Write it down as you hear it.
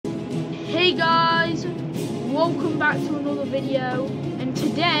Hey guys, welcome back to another video, and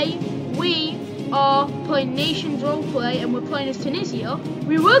today we are playing Nations Roleplay and we're playing as Tunisia.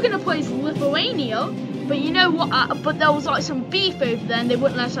 We were going to play as Lithuania, but you know what, but there was like some beef over there and they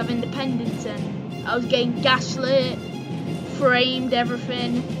wouldn't let us have independence, and I was getting gaslit, framed,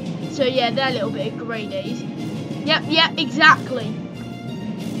 everything. So yeah, they're a little bit of grey days. Yep, exactly.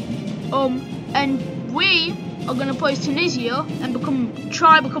 And we are going to play as Tunisia and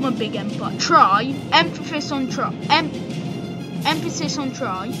try become a big empire. Emphasis on try.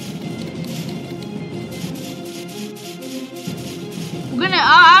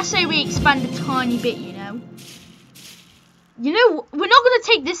 I say we expand a tiny bit, you know. We're not going to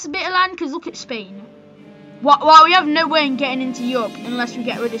take this bit of land because look at Spain. While we have no way in getting into Europe unless we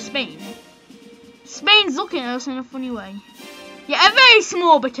get rid of Spain. Spain's looking at us in a funny way. Yeah, a very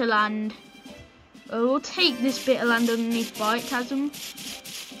small bit of land. We'll take this bit of land underneath Bite Chasm.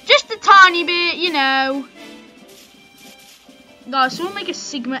 Just a tiny bit, you know. Guys, so we'll make a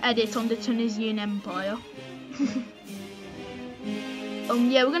Sigma edit on the Tunisian Empire.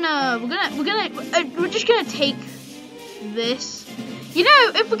 Yeah, we're just gonna take this. You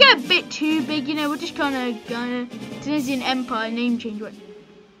know, if we get a bit too big, you know, we're just gonna Tunisian Empire name change. Right?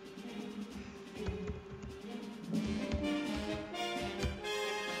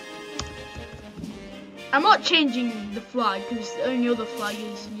 I'm not changing the flag because the only other flag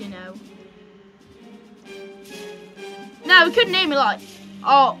is, you know. Now we could name it like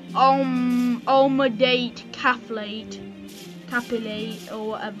Almadate Capilate or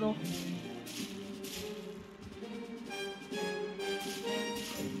whatever.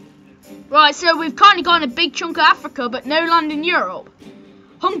 Right, so we've kind of got a big chunk of Africa, but no land in Europe.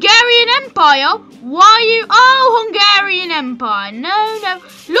 Hungarian Empire? Why are you? Oh, Hungarian Empire. No.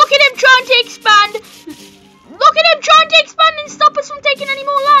 Look at him trying to expand. Look at him trying to expand and stop us from taking any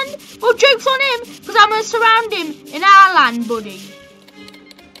more land. Well, joke's on him, because I'm going to surround him in our land, buddy.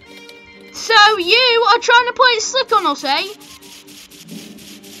 So you are trying to play it slick on us, eh?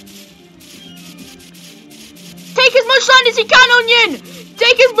 Take as much land as you can, Onion.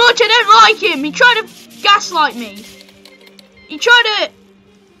 Take as much. I don't like him. He tried to gaslight me. He tried to...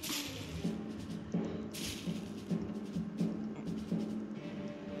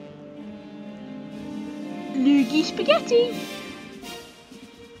 Loogie spaghetti.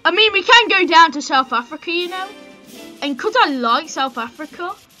 I mean, we can go down to South Africa, you know. And because I like South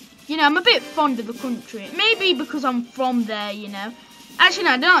Africa, you know, I'm a bit fond of the country. Maybe because I'm from there, you know. Actually,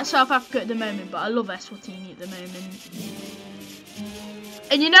 no, I don't like South Africa at the moment, but I love Eswatini at the moment.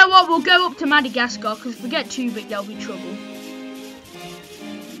 And you know what? We'll go up to Madagascar, because if we get too big, there'll be trouble.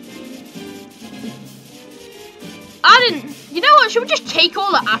 You know what? Should we just take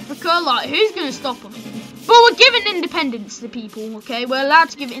all of Africa? Like, who's going to stop us? But we're giving independence to people, okay? We're allowed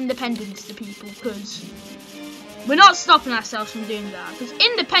to give independence to people, because we're not stopping ourselves from doing that. Because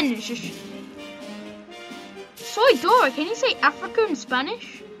independence just... Soy Dora, can you say Africa in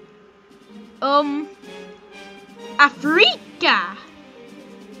Spanish? Africa.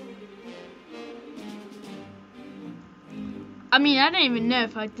 I mean, I don't even know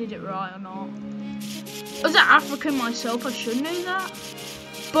if I did it right or not. I was African myself, I should know that.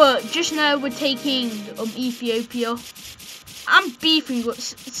 But just know we're taking Ethiopia. I'm beefing with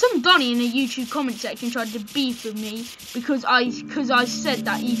some Donny in the YouTube comment section tried to beef with me because I said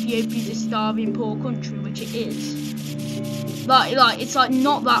that Ethiopia is a starving poor country, which it is. Like it's like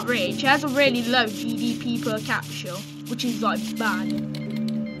not that rich. It has a really low GDP per capita, which is like bad.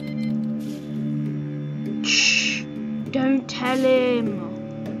 Shh! Don't tell him.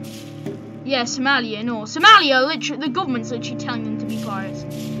 Yeah, Somalia, no. Somalia, literally, the government's literally telling them to be pirates.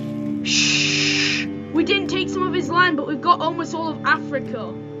 Shh! We didn't take some of his land, but we've got almost all of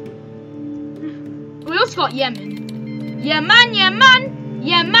Africa. We also got Yemen. Yemen.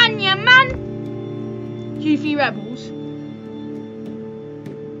 Houthi rebels.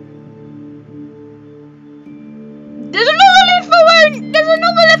 There's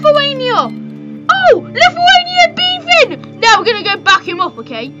another Lithuania! Oh! Lithuania beefing! Now we're gonna go back him up,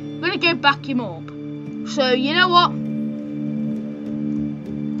 okay? We're going to go back him up. So, you know what?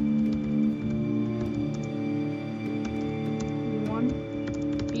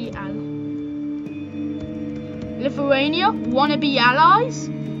 Lithuania, wanna be allies?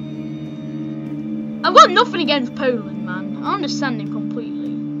 I've got nothing against Poland, man. I understand him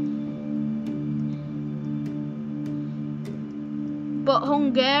completely. But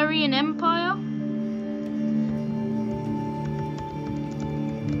Hungarian Empire?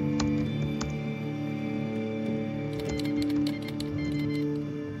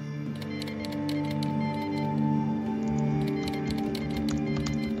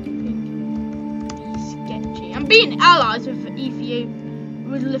 being allies with Ethiopia,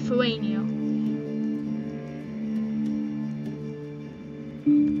 with Lithuania.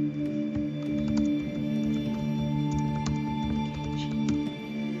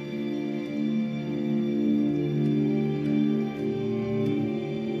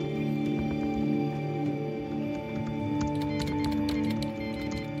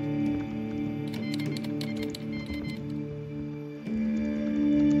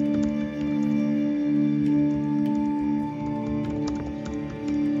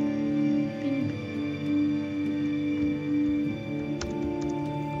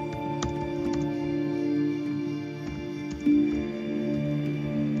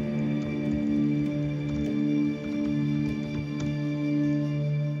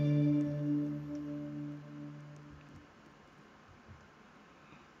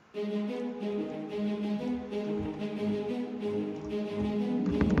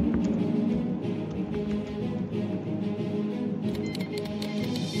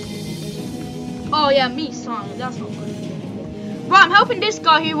 Oh yeah, me silent. That's not good. Right, I'm helping this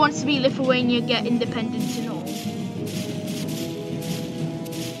guy who wants to be Lithuania get independence and all.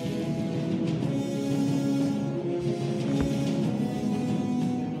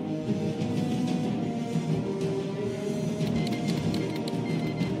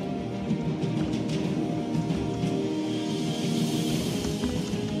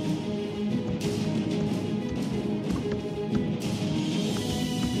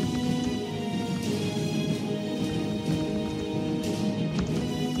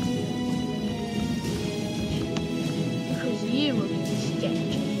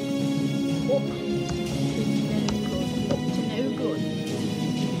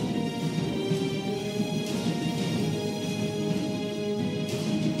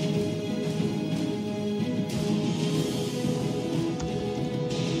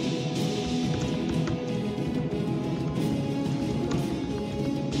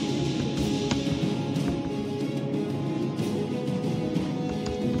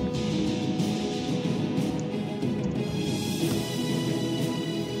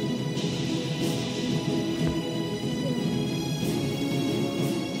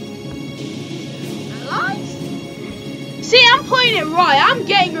 See, I'm playing it right. I'm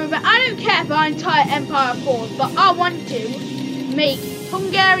getting rid of it. I don't care if our entire empire falls, but I want to make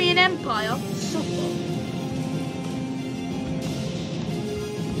Hungarian Empire suffer.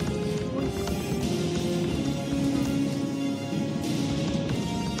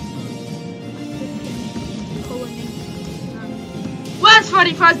 Where's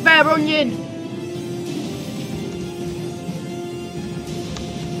Freddy Fazbear Onion?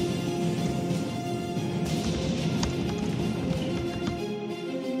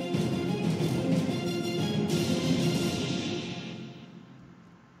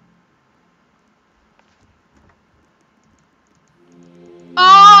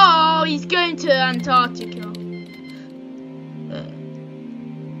 Oh, he's going to Antarctica.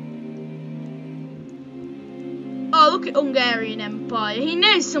 Oh, look at Hungarian Empire. He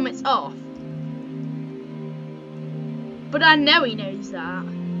knows something's off. But I know he knows that.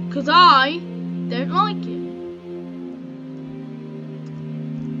 Because I don't like it.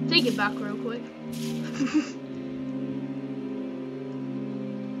 Take it back real quick.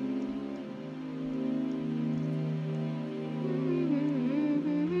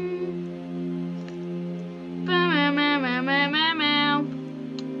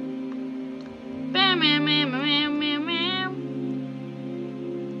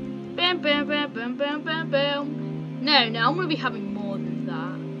 No, I'm going to be having more than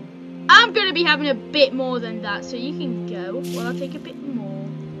that. I'm going to be having a bit more than that, so you can go while I take a bit more.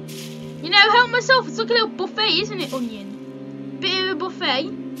 You know, help myself. It's like a little buffet, isn't it, Onion? Bit of a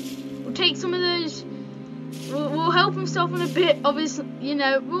buffet. We'll take some of those. We'll help himself in a bit, obviously. You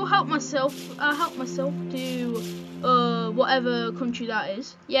know, we'll help myself. I'll help myself to whatever country that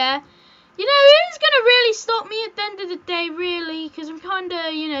is. Yeah. You know, who's going to really stop me at the end of the day, really? Because I'm kind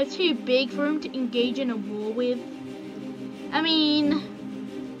of, you know, too big for him to engage in a war with. I mean,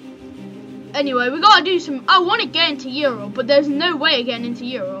 anyway, we got to do some... I want to get into Europe, but there's no way of getting into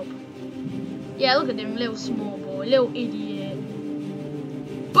Europe. Yeah, look at him, little small boy, little idiot.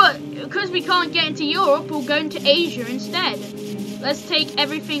 But, because we can't get into Europe, we'll go into Asia instead. Let's take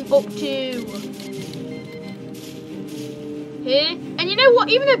everything up to... here. And you know what?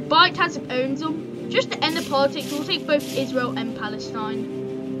 Even though Byte hasn't owned them, just to end the politics, we'll take both Israel and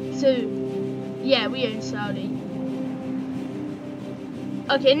Palestine. So, yeah, we own Saudi.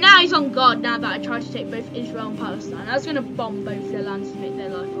 Okay, now he's on guard now that I tried to take both Israel and Palestine. I was going to bomb both their lands to make their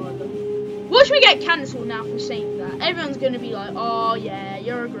life harder. Watch me get cancelled now for saying that. Everyone's going to be like, oh yeah,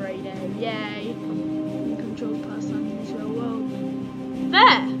 you're a great A, yay. Control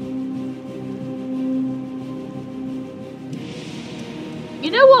There.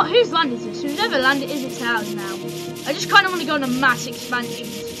 You know what? Whose land is this? Whoever land it is ours now. I just kind of want to go on a mass expansion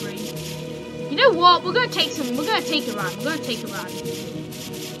spree. You know what? We're gonna take Iran. We're gonna take Iran.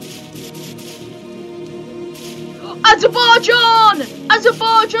 Azerbaijan!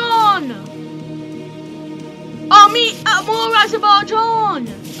 More Azerbaijan!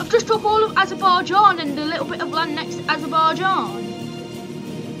 I've just took all of Azerbaijan and the little bit of land next to Azerbaijan.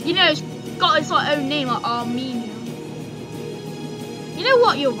 You know, it's got its like own name, like Armenia. You know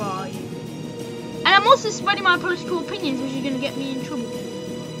what? You're right. And I'm also spreading my political opinions, which is going to get me in trouble.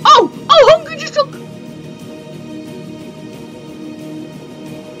 Oh, Hungary just took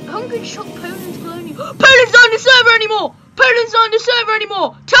Poland's colonial. Poland's not on the server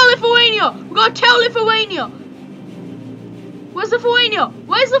anymore. Tell Lithuania. We gotta tell Lithuania. Where's Lithuania?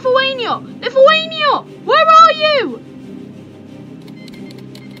 Lithuania, where are you?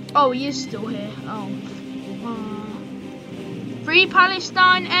 Oh, he is still here. Oh. Free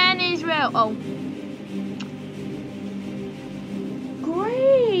Palestine and Israel. Oh.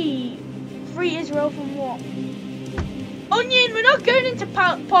 Great. Free Israel from what? Onion, we're not going into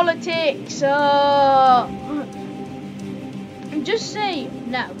politics. Just say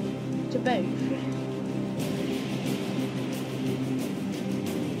no to both.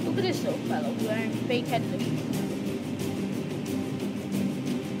 Look at this little fellow wearing fake headlights.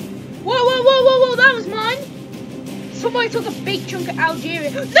 Whoa, that was mine. Somebody took a big chunk of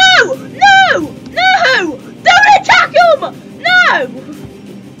Algeria. No! Don't attack him! No!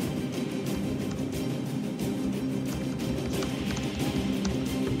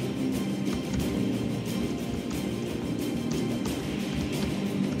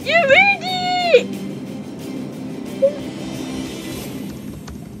 You idiot!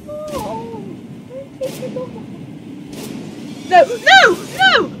 No!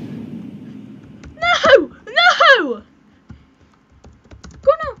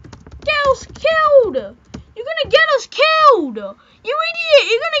 You're gonna get us killed! You idiot!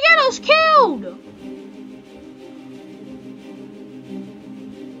 You're gonna get us killed!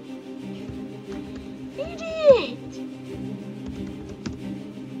 Idiot!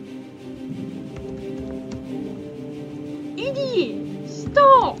 Idiot!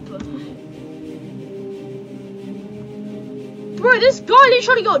 Stop! Bro, this guy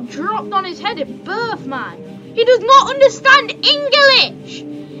literally got dropped on his head at birth, man. He does not understand English!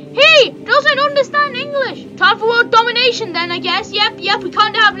 He doesn't understand English. Time for world domination then, I guess. Yep, we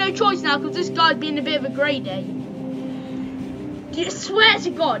kind of have no choice now because this guy's being a bit of a grey day. I swear to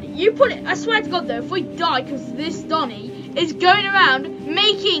God, I swear to God though, if we die because this Donny is going around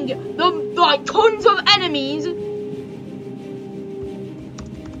making them like tons of enemies.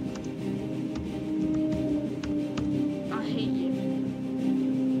 I hate you.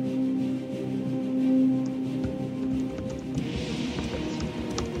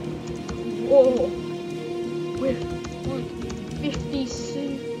 Oh, we're like 50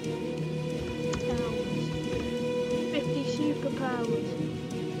 superpowers.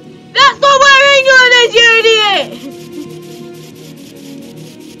 That's not where England is, you idiot!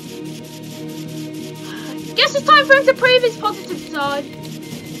 Guess it's time for him to prove his positive side.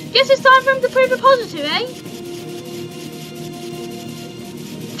 Guess it's time for him to prove a positive, eh?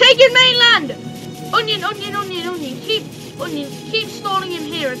 Taking mainland! Onion. Keep stalling him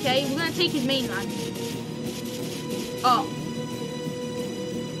here, okay? We're gonna take his mainland. Oh.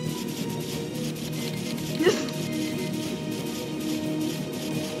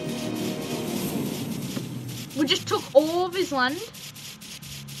 We just took all of his land.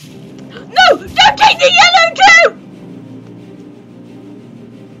 No! Don't take the yellow too!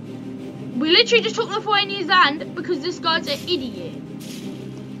 We literally just took Lithuania's land because this guy's an idiot.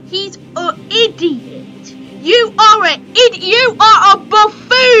 He's an idiot. You are an idiot. You are a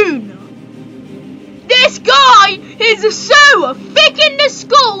buffoon. This guy is so thick in the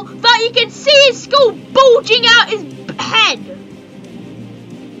skull that you can see his skull bulging out his head.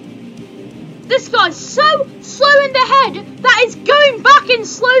 This guy's so slow in the head that it's going back in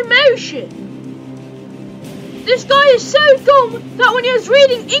slow motion. This guy is so dumb that when he was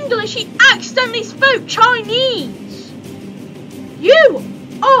reading English, he accidentally spoke Chinese. You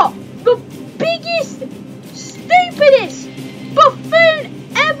are the biggest, stupidest buffoon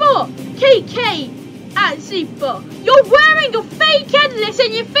ever, KK at Super. You're wearing a fake headless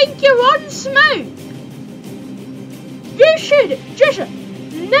and you think you're on smoke. You should just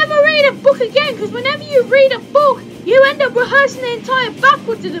never read a book again, because whenever you read a book, you end up rehearsing the entire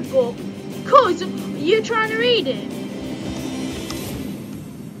backwards of the book, because you're trying to read it.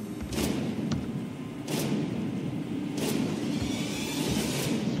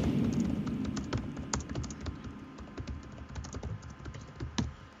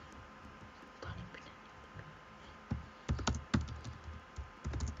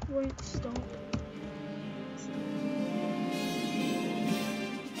 won't stop.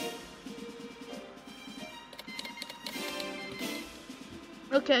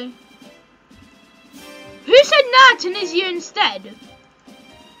 Okay. Who said nah to Tunisia instead?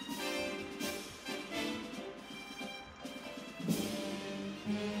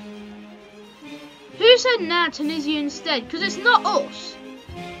 Who said nah to Tunisia instead? Because it's not us.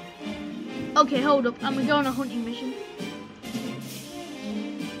 Okay, hold up. I'm gonna go on a hunting mission.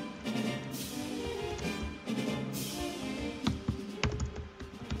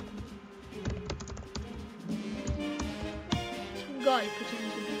 Some guy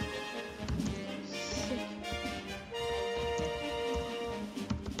pretending to be sick.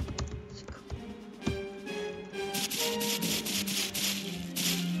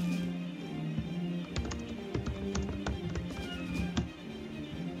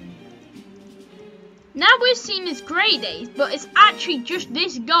 Now we're seeing his grey days, but it's actually just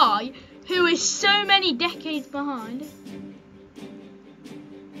this guy who is so many decades behind.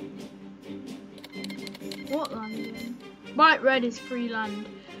 What land are you in? Bright red is free land.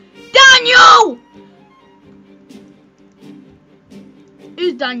 Daniel!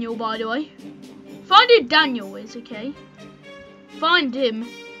 Who's Daniel, by the way? Find who Daniel is, okay? Find him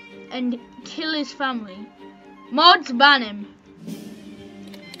and kill his family. Mods, ban him.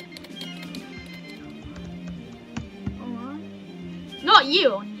 Alright. Not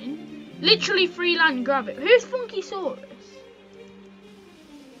you, Onion. Literally free land, grab it. Who's Funkysaurus?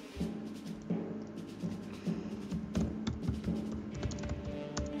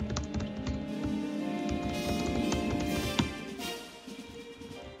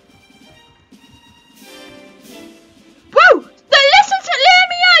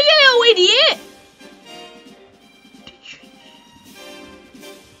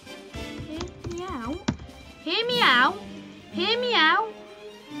 Hear me out.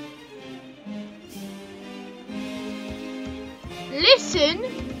 Listen.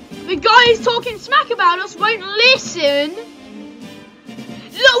 The guy who's talking smack about us won't listen. Look,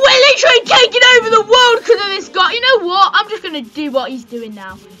 we're literally taking over the world because of this guy. You know what? I'm just going to do what he's doing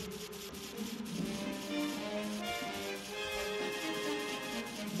now.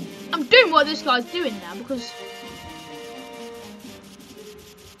 I'm doing what this guy's doing now because...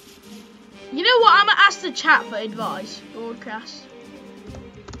 You know what? I'm going to ask the chat for advice. Broadcast.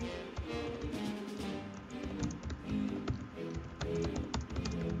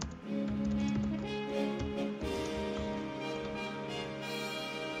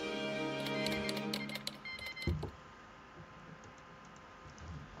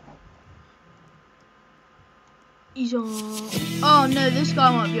 He's on... Oh no, this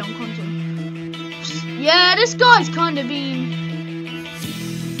guy might be on console. Yeah, this guy's kind of been...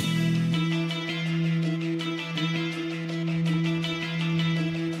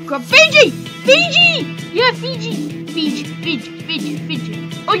 Fiji! Fiji! Yeah, Fiji! Fiji.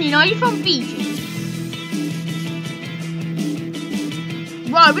 Oh, you know, you're from Fiji.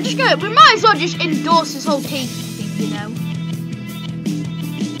 Right, we're just gonna... We might as well just endorse this whole taking thing, you know?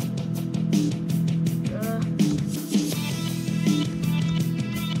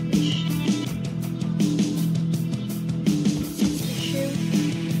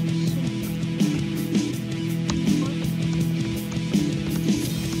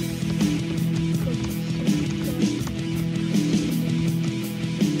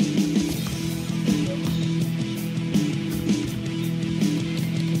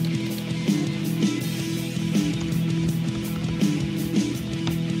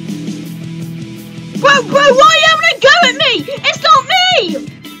 Bro, why are you having a go at me? It's not me!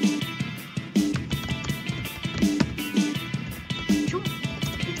 Jump to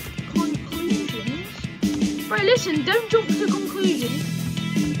conclusions? Bro, listen, don't jump to conclusions.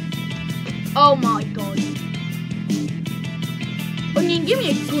 Oh my god. Onion, give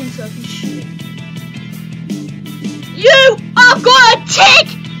me a gun so I can shoot. You have got a tick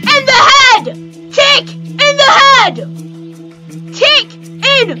in the head! Tick in the head! Tick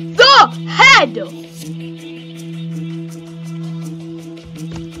in the head!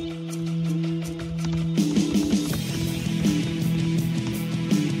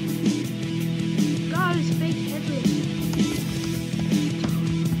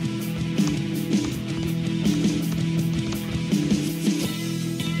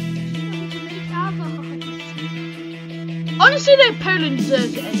 Honestly, though, Poland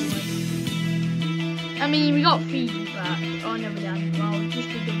deserves it anyway. I mean, we got Fiji back. Oh, never done. Well, just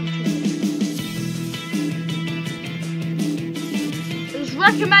a double check. I just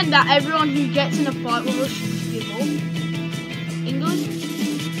recommend that everyone who gets in a fight with us should give up. England?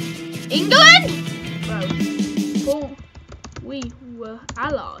 England? Bro. We were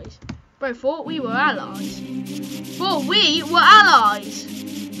allies. Bro, thought we were allies. Thought we were allies.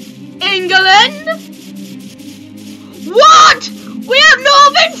 England? What? We have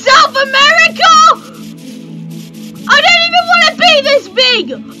North and South America? I don't even want to be this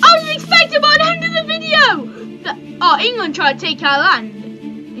big. I was expecting by the end of the video that, oh, England tried to take our land.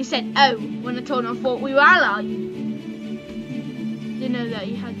 He said, oh, when I told him I thought we were allies. Didn't know that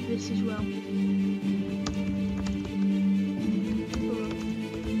he had this as well.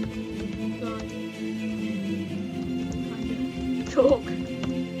 Talk.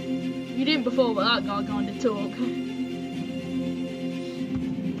 You didn't before, but that guy kind of talk.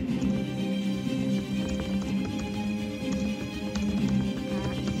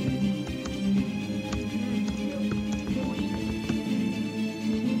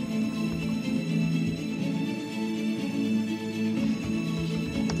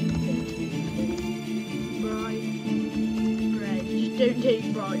 Don't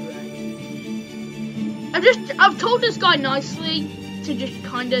take bright red. I've told this guy nicely to just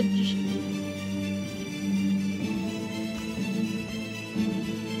kind of just.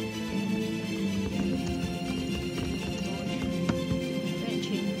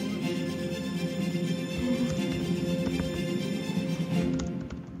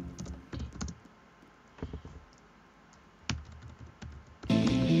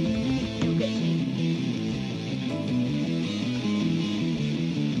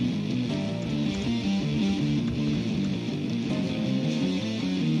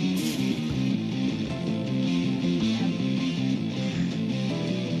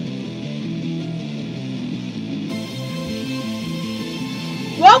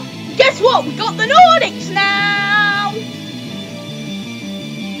 Well, guess what? We got the Nordics now!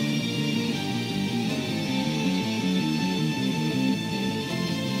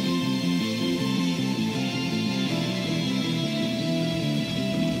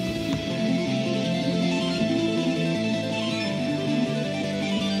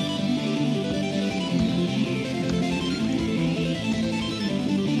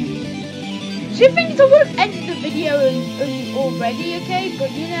 Do you think I would end the video already, okay?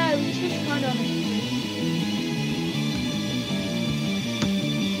 But you know, it's just kind of.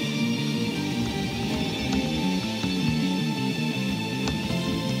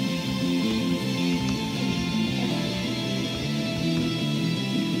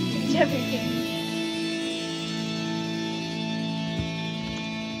 It's everything.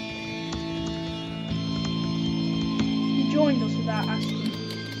 He joined us without asking.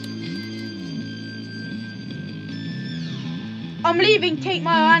 I'm leaving, take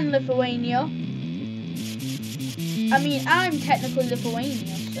my land, Lithuania. I mean, I'm technically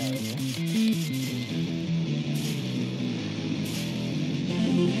Lithuania, so.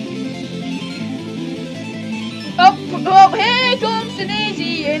 Oh, here comes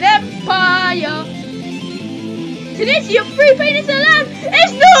Tunisian Empire. Tunisia, free peninsula land.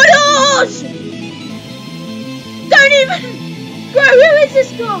 It's not ours! Don't even. Bro, who is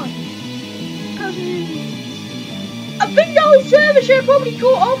this guy? I think the whole server should have probably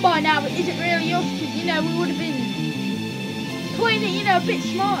caught on by now, but is it really us? Because, you know, we would have been playing it, you know, a bit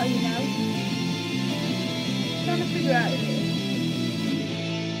smarter, you know. Trying to figure out if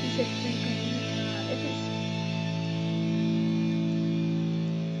it's...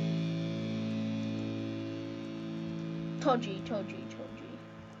 Todgy.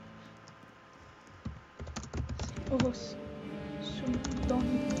 Oh, some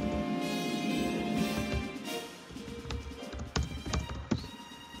dumb.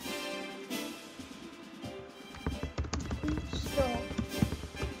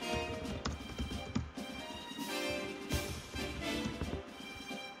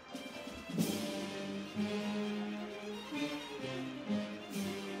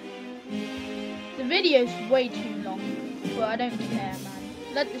 The video's way too long, but I don't care, man.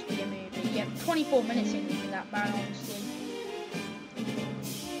 Let this be a movie. Yeah, 24 minutes into that, man, honestly.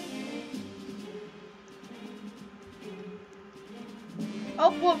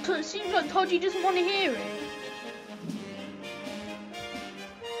 Oh, well, it seems like Todgy doesn't want to hear it.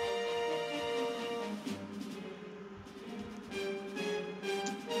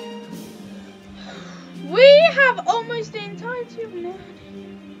 We have almost the entirety of man.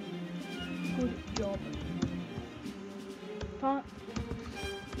 Good job. Part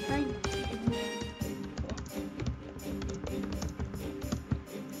 19.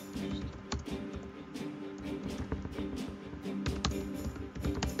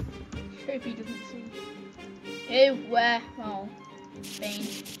 Hope he doesn't see. Oh, where? Oh, Spain.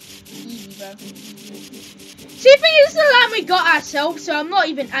 Easy, bro. See, I think it's the land we got ourselves, so I'm not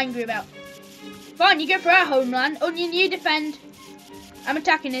even angry about. Fine, you go for our homeland. Onion, you defend. I'm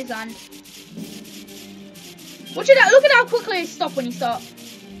attacking his land. Watch it out. Look at how quickly it stops when you start.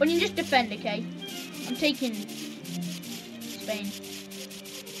 When you just defend, okay? I'm taking Spain.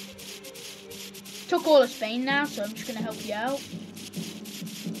 Took all of Spain now, so I'm just going to help you out.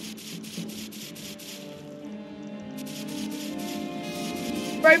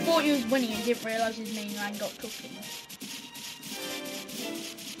 Bro thought he was winning and didn't realise his main line got taken.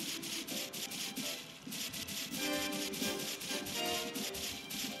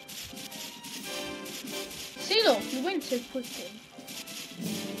 See, look, you win so quickly.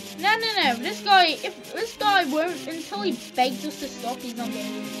 No. This guy, if this guy won't, until he begs us to stop, he's not going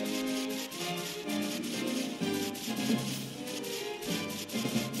to do it.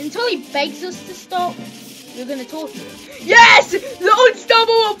 Until he begs us to stop, we're going to torture him. Yes! The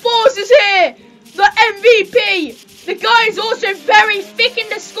unstoppable force is here! The MVP! The guy is also very thick in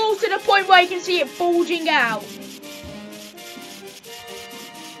the skull to the point where you can see it bulging out.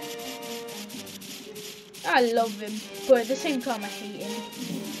 I love him, but at the same time I hate him.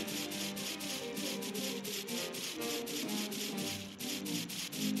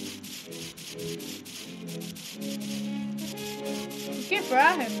 Good for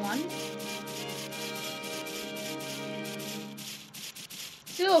our homeland.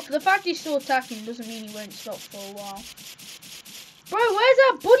 See, look, the fact he's still attacking doesn't mean he won't stop for a while. Bro, where's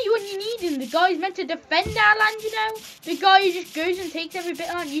our buddy when you need him? The guy's meant to defend our land, you know? The guy who just goes and takes every bit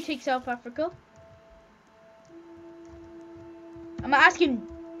on. You take South Africa. I'm asking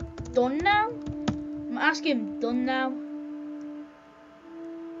done now? I'm asking done now.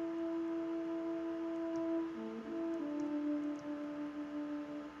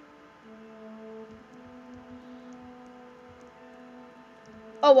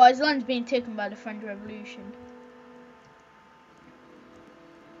 Oh, well, his land's being taken by the French Revolution.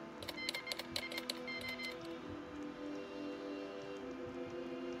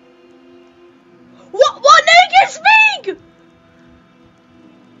 What? No, he can speak!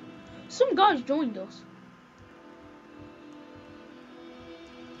 Some guys joined us.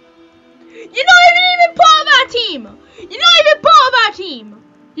 You're not even part of our team! You're not even part of our team!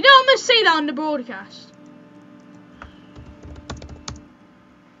 You know, I'm going to say that on the broadcast.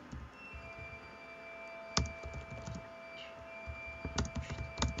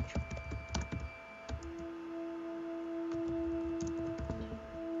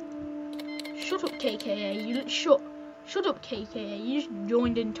 Shut up, KKA. You shut up, KKA. You just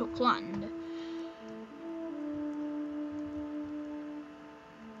joined and took land.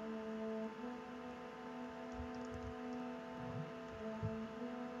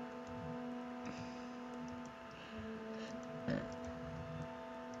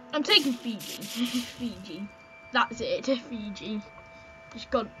 I'm taking Fiji. Fiji. That's it. Fiji.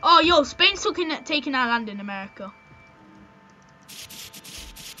 Just gone. Oh, yo, Spain's taking our land in America.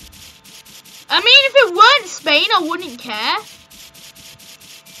 I mean, if it weren't Spain, I wouldn't care.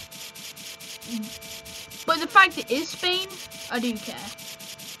 But the fact it is Spain, I do care.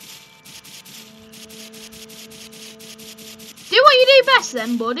 Do what you do best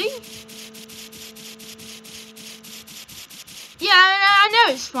then, buddy. Yeah, I know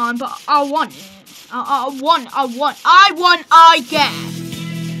it's fine, but I want it. I get.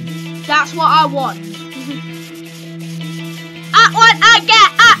 That's what I want. I get.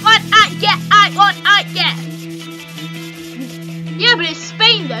 Yeah, but it's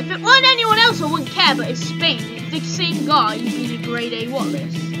Spain though. If it weren't anyone else, I wouldn't care, but it's Spain. It's the same guy in a grade A what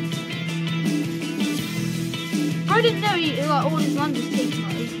list. I didn't know like all his land was taken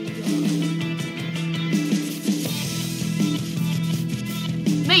like this.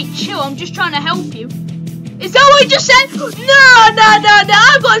 Mate, chill, I'm just trying to help you. Is that what you just said? No,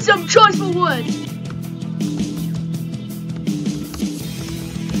 I've got some choiceful words.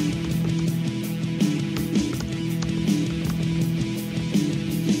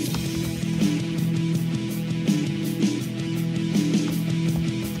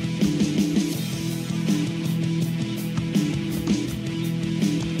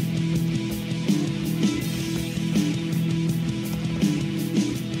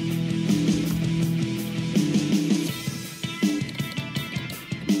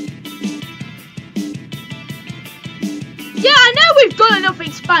 Yeah, I know we've got enough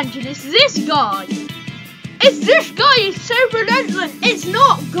expansion. It's this guy. It's this guy. He's so relentless. It's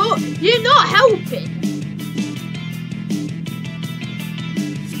not good. You're not helping.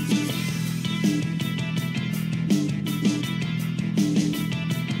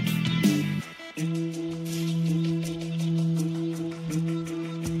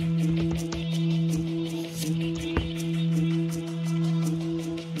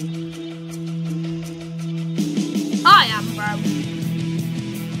 I am, bro.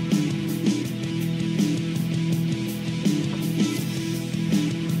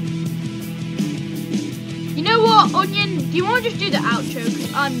 Onion, do you want to just do the outro?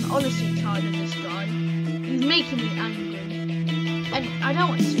 Because I'm honestly tired of this guy. He's making me angry. And I don't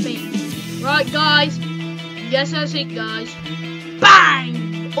want his face. Right, guys. Yes, that's it, guys.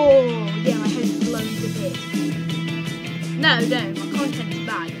 Bang! Oh, yeah, my head's blown to bits. No, my content's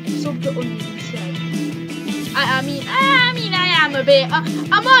bad. Sub to Onion instead. I mean, I am a bit.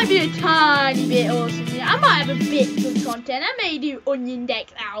 I might be a tiny bit awesome. Yeah, I might have a bit of content. I may do Onion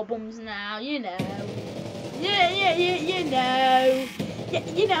Dex albums now, you know. Yeah, you know. Yeah,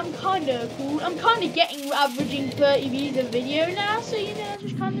 you know, I'm kind of cool. I'm kind of averaging 30 views a video now, so you know, it's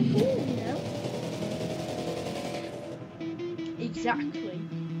just kind of cool, you know. Exactly.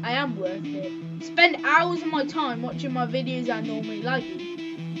 I am worth it. Spend hours of my time watching my videos I normally like.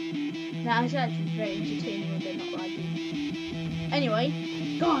 Now it's actually very entertaining when they're not lagging.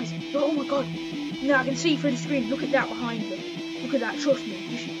 Anyway, guys, oh my god. Now I can see through the screen. Look at that behind them. Look at that, trust me.